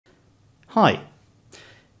Hi!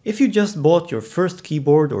 If you just bought your first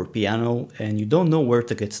keyboard or piano and you don't know where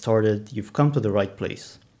to get started, you've come to the right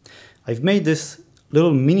place. I've made this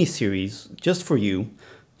little mini-series just for you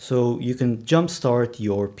so you can jumpstart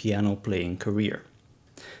your piano playing career.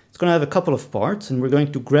 It's going to have a couple of parts and we're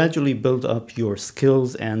going to gradually build up your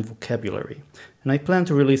skills and vocabulary. And I plan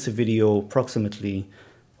to release a video approximately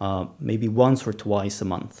maybe once or twice a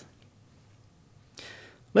month.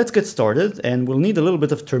 Let's get started, and we'll need a little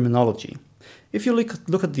bit of terminology. If you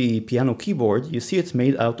look at the piano keyboard, you see it's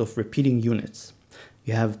made out of repeating units.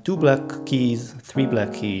 You have 2 black keys, 3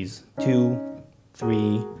 black keys, 2,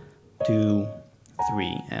 3, 2,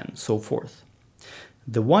 3, and so forth.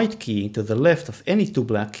 The white key to the left of any 2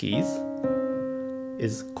 black keys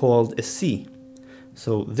is called a C.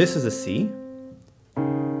 So this is a C,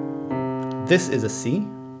 this is a C,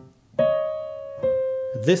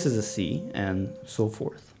 this is a C, and so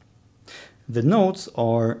forth. The notes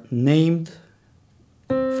are named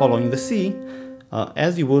following the C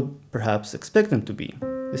as you would perhaps expect them to be.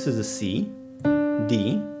 This is a C,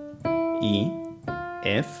 D, E,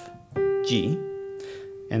 F, G,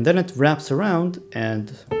 and then it wraps around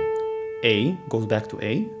and A goes back to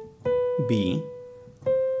A, B,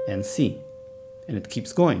 and C. And it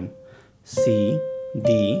keeps going. C,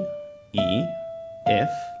 D, E,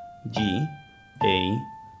 F, G, A,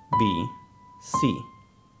 B, C.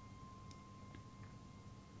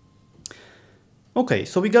 Okay,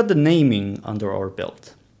 so we got the naming under our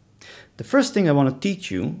belt. The first thing I want to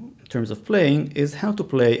teach you in terms of playing is how to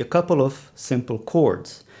play a couple of simple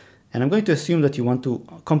chords. And I'm going to assume that you want to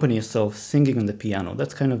accompany yourself singing on the piano.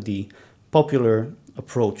 That's kind of the popular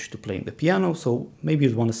approach to playing the piano, so maybe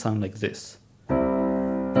you'd want to sound like this.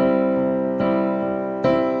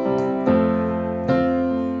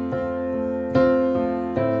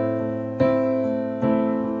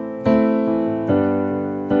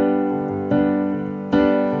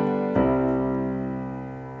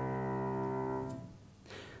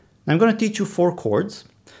 I'm going to teach you 4 chords,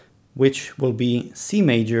 which will be C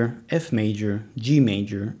major, F major, G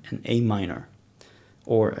major, and A minor.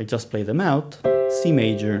 Or I just play them out: C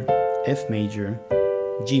major, F major,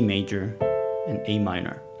 G major, and A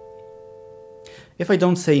minor. If I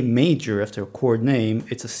don't say major after a chord name,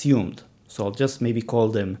 it's assumed. So I'll just maybe call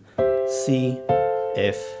them C,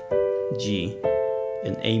 F, G,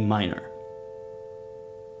 and A minor.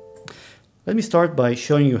 Let me start by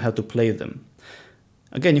showing you how to play them.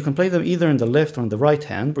 Again, you can play them either in the left or on the right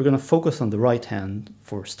hand. We're going to focus on the right hand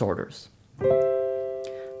for starters.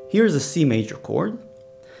 Here's a C major chord,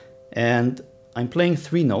 and I'm playing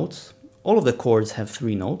 3 notes. All of the chords have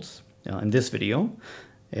 3 notes in this video,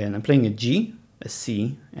 and I'm playing a G, a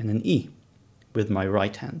C, and an E with my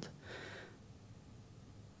right hand.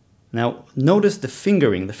 Now, notice the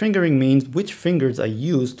fingering. The fingering means which fingers I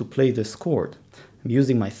use to play this chord. I'm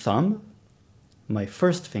using my thumb, my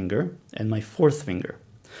first finger, and my 4th finger.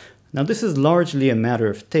 Now this is largely a matter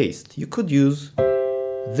of taste. You could use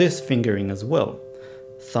this fingering as well.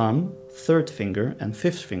 Thumb, 3rd finger, and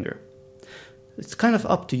 5th finger. It's kind of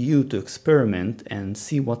up to you to experiment and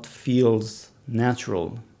see what feels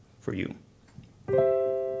natural for you.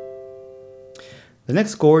 The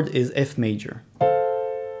next chord is F major.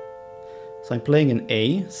 So I'm playing an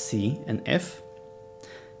A, C, and F,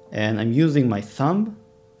 and I'm using my thumb,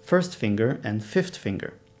 1st finger, and 5th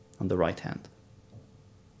finger on the right hand.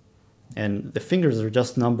 And the fingers are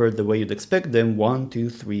just numbered the way you'd expect them: 1, 2,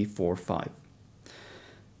 3, 4, 5.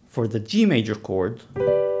 For the G major chord,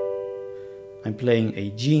 I'm playing a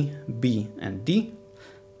G, B, and D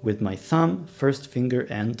with my thumb, 1st finger,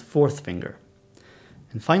 and 4th finger.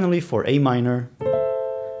 And finally, for A minor,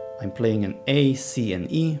 I'm playing an A, C,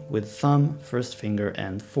 and E with thumb, 1st finger,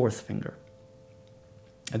 and 4th finger.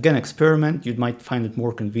 Again, experiment. You might find it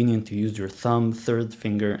more convenient to use your thumb, 3rd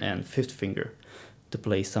finger, and 5th finger to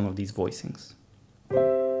play some of these voicings.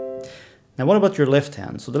 Now, what about your left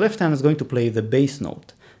hand? So the left hand is going to play the bass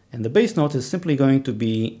note. And the bass note is simply going to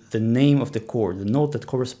be the name of the chord, the note that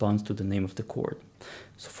corresponds to the name of the chord.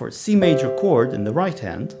 So for a C major chord in the right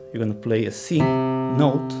hand, you're going to play a C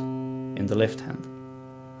note in the left hand.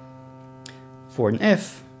 For an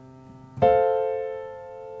F,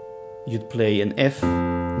 you'd play an F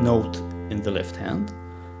note in the left hand.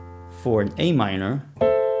 For an A minor,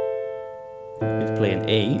 you'd play an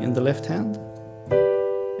A in the left hand.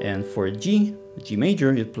 And for a G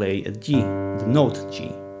major, you'd play a G, the note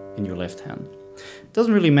G, in your left hand. It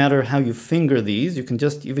doesn't really matter how you finger these. You can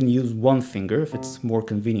just even use one finger if it's more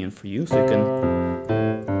convenient for you. So you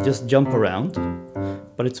can just jump around.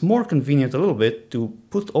 But it's more convenient a little bit to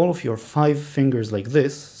put all of your 5 fingers like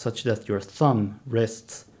this, such that your thumb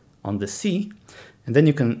rests on the C, and then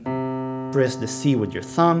you can press the C with your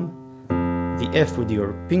thumb, the F with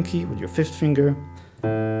your pinky, with your fifth finger,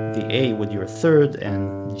 the A with your third,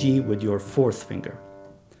 and G with your fourth finger.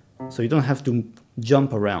 So you don't have to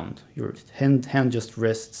jump around. Your hand just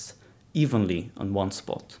rests evenly on one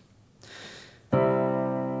spot.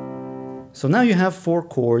 So now you have 4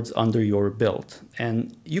 chords under your belt,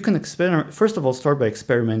 and you can first of all start by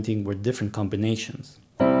experimenting with different combinations.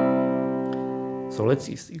 So let's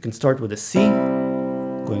see, you can start with a C,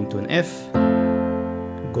 going to an F,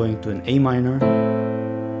 going to an A minor,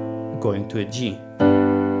 going to a G.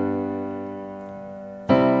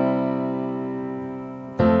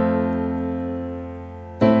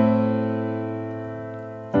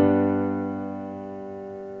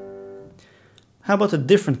 How about a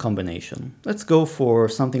different combination? Let's go for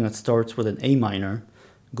something that starts with an A minor,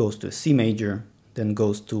 goes to a C major, then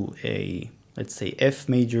goes to a, let's say, F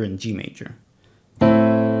major and G major.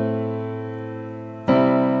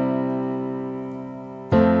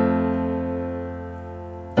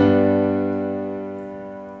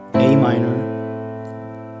 A minor,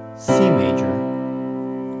 C major,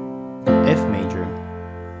 F major,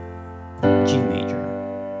 G major.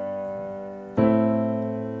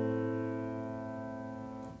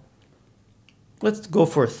 Let's go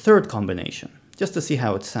for a third combination, just to see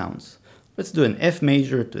how it sounds. Let's do an F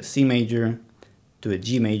major to a C major, to a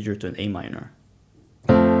G major to an A minor.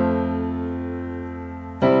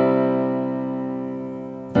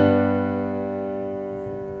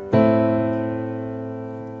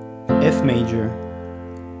 F major,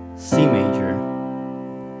 C major,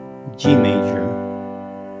 G major,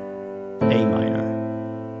 A minor.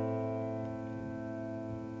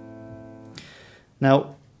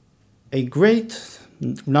 Now, a great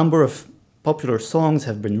number of popular songs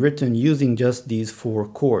have been written using just these 4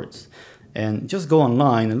 chords. And just go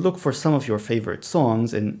online and look for some of your favorite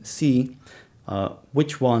songs and see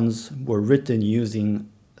which ones were written using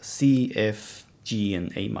C, F, G,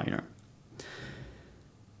 and A minor.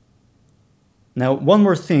 Now, one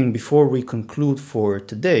more thing before we conclude for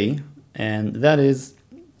today, and that is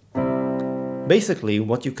basically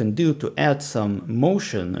what you can do to add some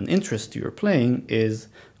motion and interest to your playing is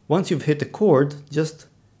once you've hit a chord, just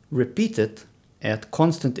repeat it at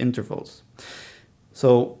constant intervals.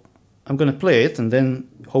 So I'm going to play it, and then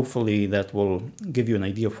hopefully that will give you an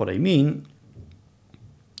idea of what I mean.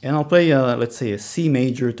 And I'll play, let's say, a C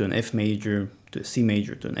major to an F major to a C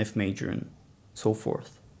major to an F major and so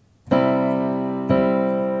forth.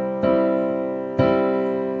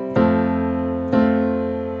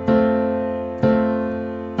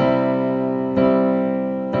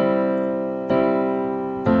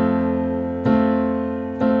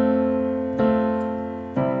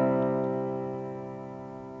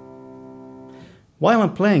 While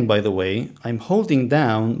I'm playing, by the way, I'm holding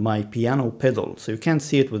down my piano pedal, so you can't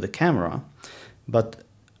see it with the camera, but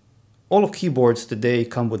all of keyboards today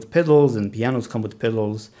come with pedals and pianos come with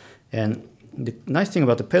pedals, and the nice thing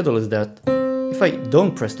about the pedal is that if I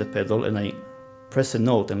don't press the pedal and I press a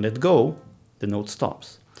note and let go, the note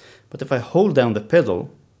stops. But if I hold down the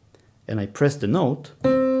pedal and I press the note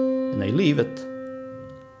and I leave it,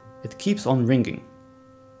 it keeps on ringing.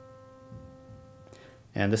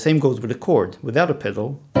 And the same goes with a chord. Without a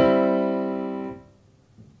pedal and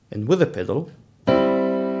with a pedal,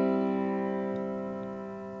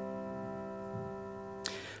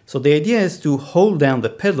 so the idea is to hold down the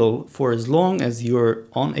pedal for as long as you're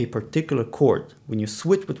on a particular chord. When you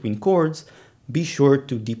switch between chords, be sure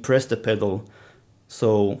to depress the pedal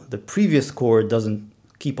so the previous chord doesn't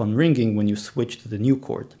keep on ringing when you switch to the new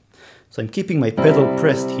chord. So I'm keeping my pedal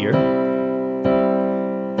pressed here,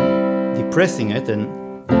 depressing it, and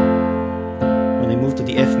when I move to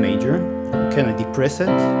the F major, can I depress it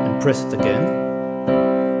and press it again,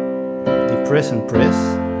 depress and press,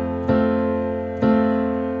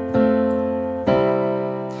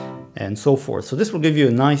 and so forth. So this will give you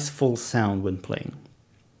a nice full sound when playing.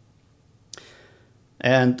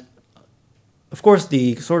 And of course,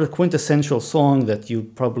 the sort of quintessential song that you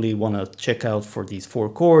probably want to check out for these 4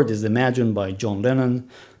 chords is Imagine by John Lennon.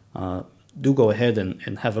 Do go ahead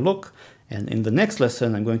and have a look. And in the next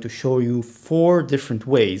lesson, I'm going to show you 4 different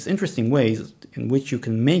ways, interesting ways, in which you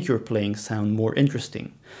can make your playing sound more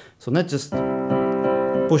interesting. So not just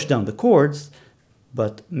push down the chords,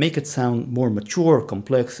 but make it sound more mature,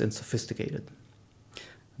 complex, and sophisticated.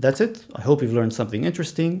 That's it. I hope you've learned something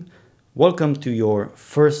interesting. Welcome to your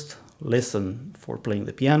first lesson for playing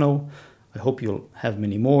the piano. I hope you'll have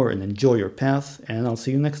many more and enjoy your path, and I'll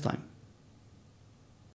see you next time.